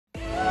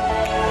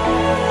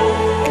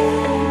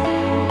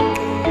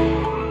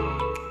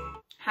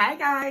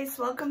guys,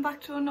 welcome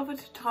back to another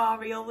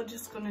tutorial. We're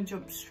just going to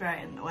jump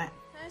straight into it.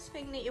 First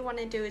thing that you want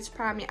to do is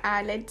prime your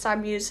eyelids.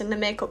 I'm using the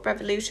Makeup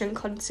Revolution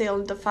Conceal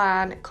and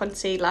Define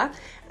Concealer,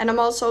 and I'm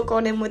also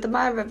going in with the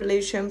My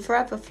Revolution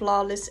Forever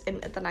Flawless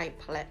Into the Night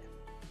palette.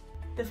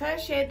 The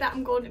first shade that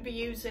I'm going to be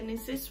using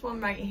is this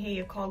one right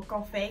here called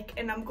Gothic,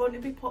 and I'm going to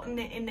be putting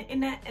it in the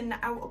inner and the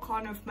outer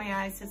corner of my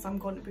eyes as I'm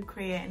going to be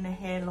creating a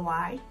halo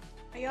eye.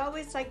 I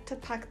always like to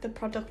pack the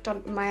product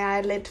onto my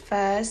eyelid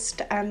first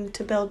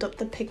to build up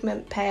the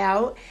pigment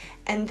payout,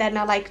 and then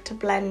I like to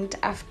blend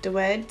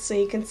afterwards. So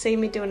you can see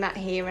me doing that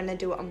here, and I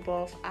do it on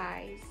both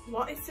eyes.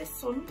 What is this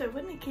sun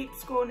doing? It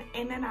keeps going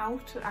in and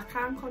out. I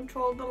can't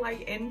control the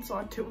lighting, so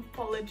I do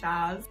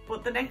apologise.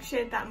 But the next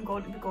shade that I'm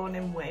going to be going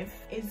in with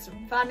is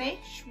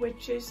Vanish,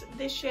 which is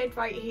this shade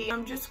right here.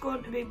 I'm just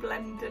going to be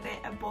blending it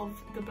above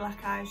the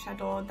black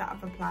eyeshadow that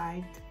I've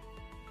applied.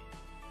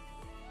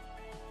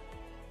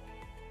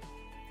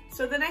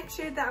 So the next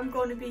shade that I'm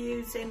going to be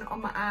using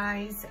on my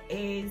eyes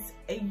is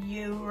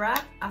Aura.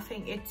 I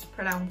think it's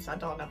pronounced, I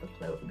don't have a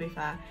clue to be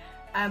fair.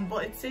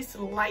 But it's this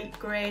light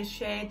grey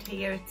shade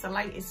here. It's the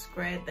lightest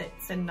grey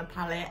that's in the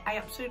palette. I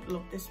absolutely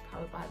love this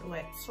palette, by the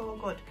way. It's so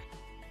good.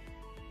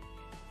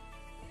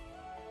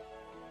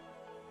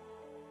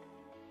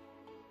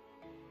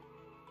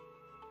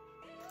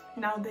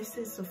 Now this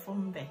is the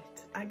fun bit.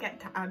 I get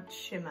to add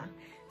shimmer.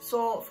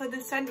 So for the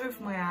centre of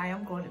my eye,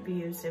 I'm going to be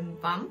using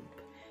Vamp,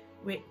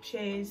 which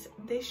is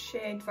this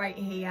shade right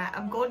here.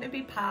 I'm going to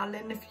be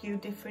piling a few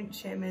different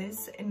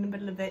shimmers in the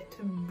middle of it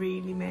to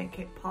really make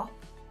it pop.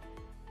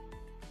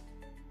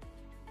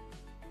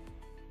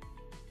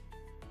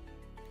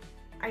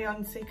 I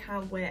honestly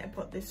can't wait to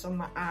put this on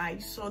my eye.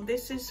 So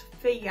this is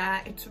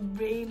Fear. It's a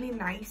really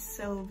nice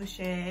silver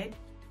shade.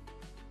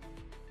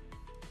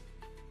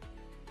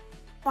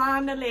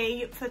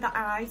 Finally, for the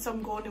eyes,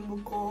 I'm going in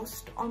with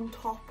Ghost on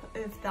top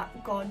of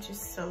that gorgeous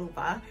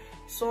silver.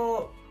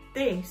 So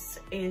this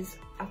is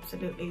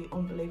absolutely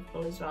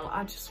unbelievable as well.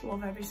 I just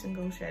love every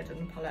single shade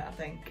in the palette, I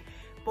think.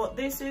 But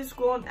this is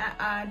going to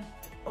add,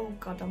 oh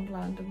god, I'm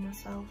blinding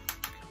myself.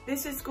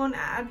 This is going to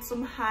add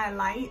some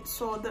highlight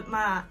so that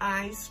my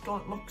eyes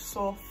don't look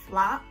so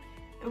flat.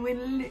 And we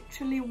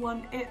literally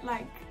want it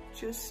like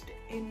just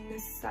in the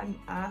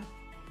centre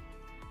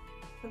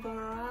of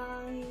our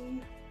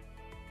eye.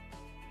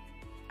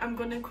 I'm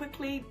going to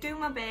quickly do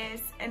my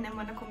base, and then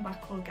when I come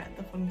back we'll get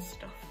the fun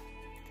stuff.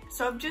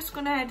 So I've just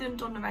gone ahead and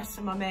done the rest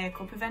of my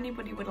makeup. If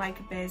anybody would like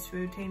a base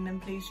routine, then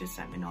please just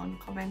let me know in the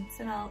comments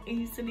and I'll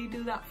easily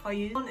do that for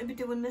you. I'm going to be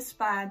doing the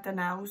spider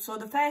now. So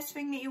the first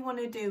thing that you want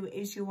to do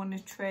is you want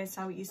to trace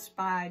out your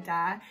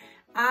spider.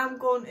 I'm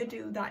going to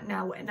do that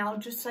now, and I'll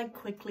just like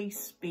quickly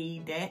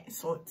speed it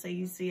so it's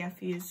easier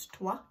for you to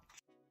watch.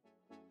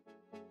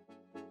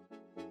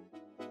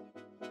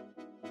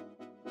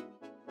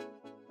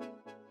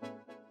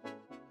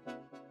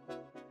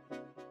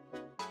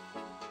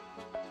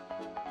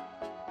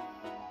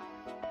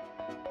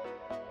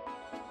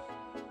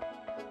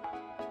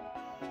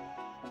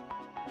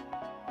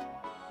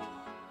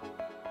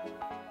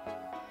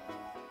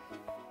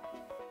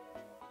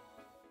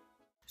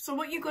 So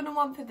what you're going to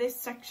want for this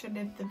section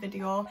of the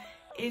video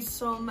is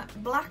some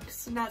black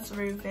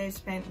Snazaroo face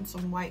paint and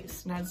some white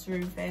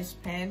Snazaroo face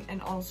paint,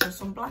 and also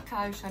some black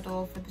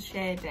eyeshadow for the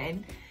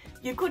shading.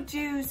 You could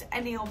use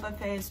any other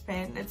face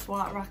paint that's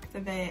water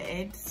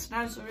activated.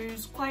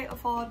 Snazaroo's quite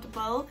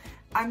affordable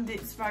and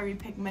it's very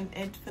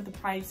pigmented for the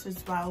price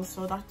as well,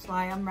 so that's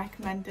why I'm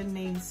recommending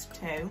these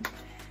two.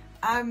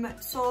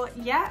 So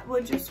yeah,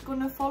 we're just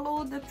gonna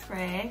follow the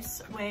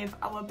trace with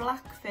our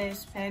black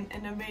face paint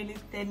and a really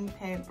thin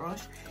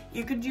paintbrush.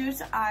 You could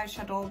use an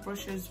eyeshadow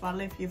brush as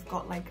well if you've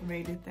got like a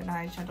really thin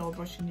eyeshadow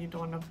brush and you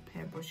don't have a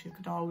paintbrush. You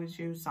could always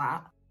use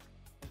that.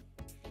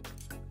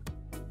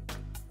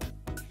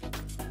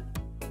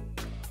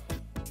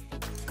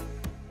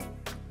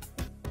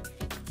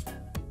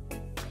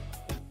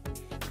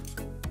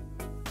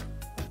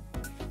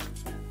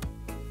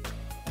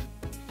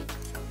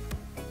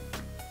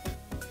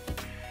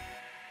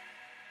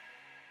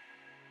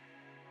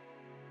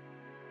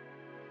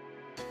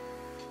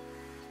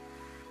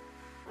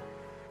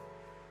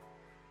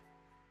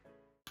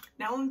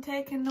 Now I'm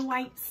taking the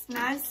white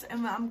Snaz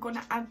and I'm going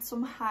to add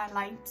some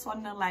highlights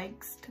on the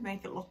legs to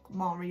make it look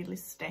more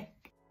realistic.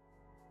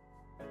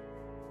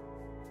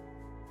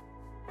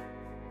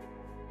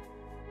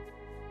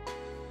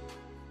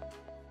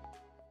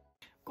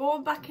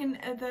 Going back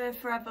into the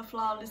Forever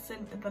Flawless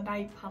Into the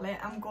Night palette,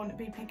 I'm going to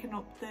be picking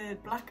up the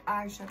black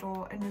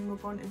eyeshadow, and then we're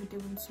going to be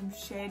doing some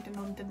shading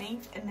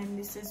underneath, and then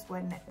this is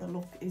when the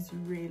look is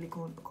really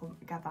going to come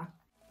together.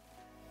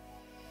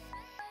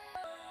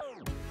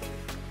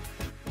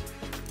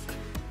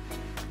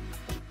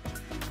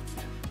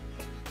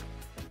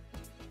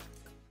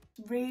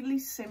 Really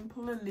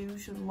simple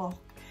illusion look.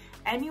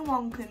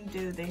 Anyone can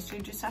do this,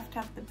 you just have to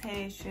have the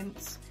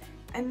patience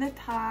and the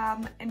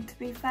time, and to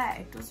be fair,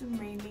 it doesn't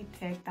really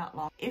take that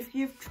long. If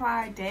you've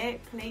tried it,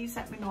 please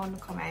let me know in the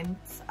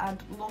comments.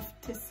 I'd love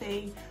to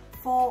see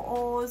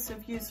photos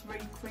of you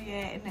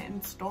recreating it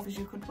and stuff, as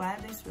you could wear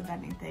this with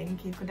anything.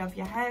 You could have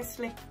your hair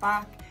slicked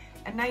back,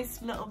 a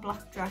nice little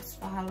black dress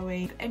for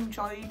Halloween.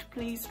 Enjoyed,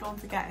 please don't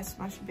forget to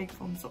smash a big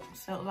thumbs up,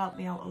 so it'll help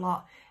me out a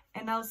lot,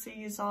 and I'll see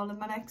you all in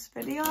my next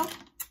video.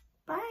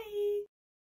 Bye.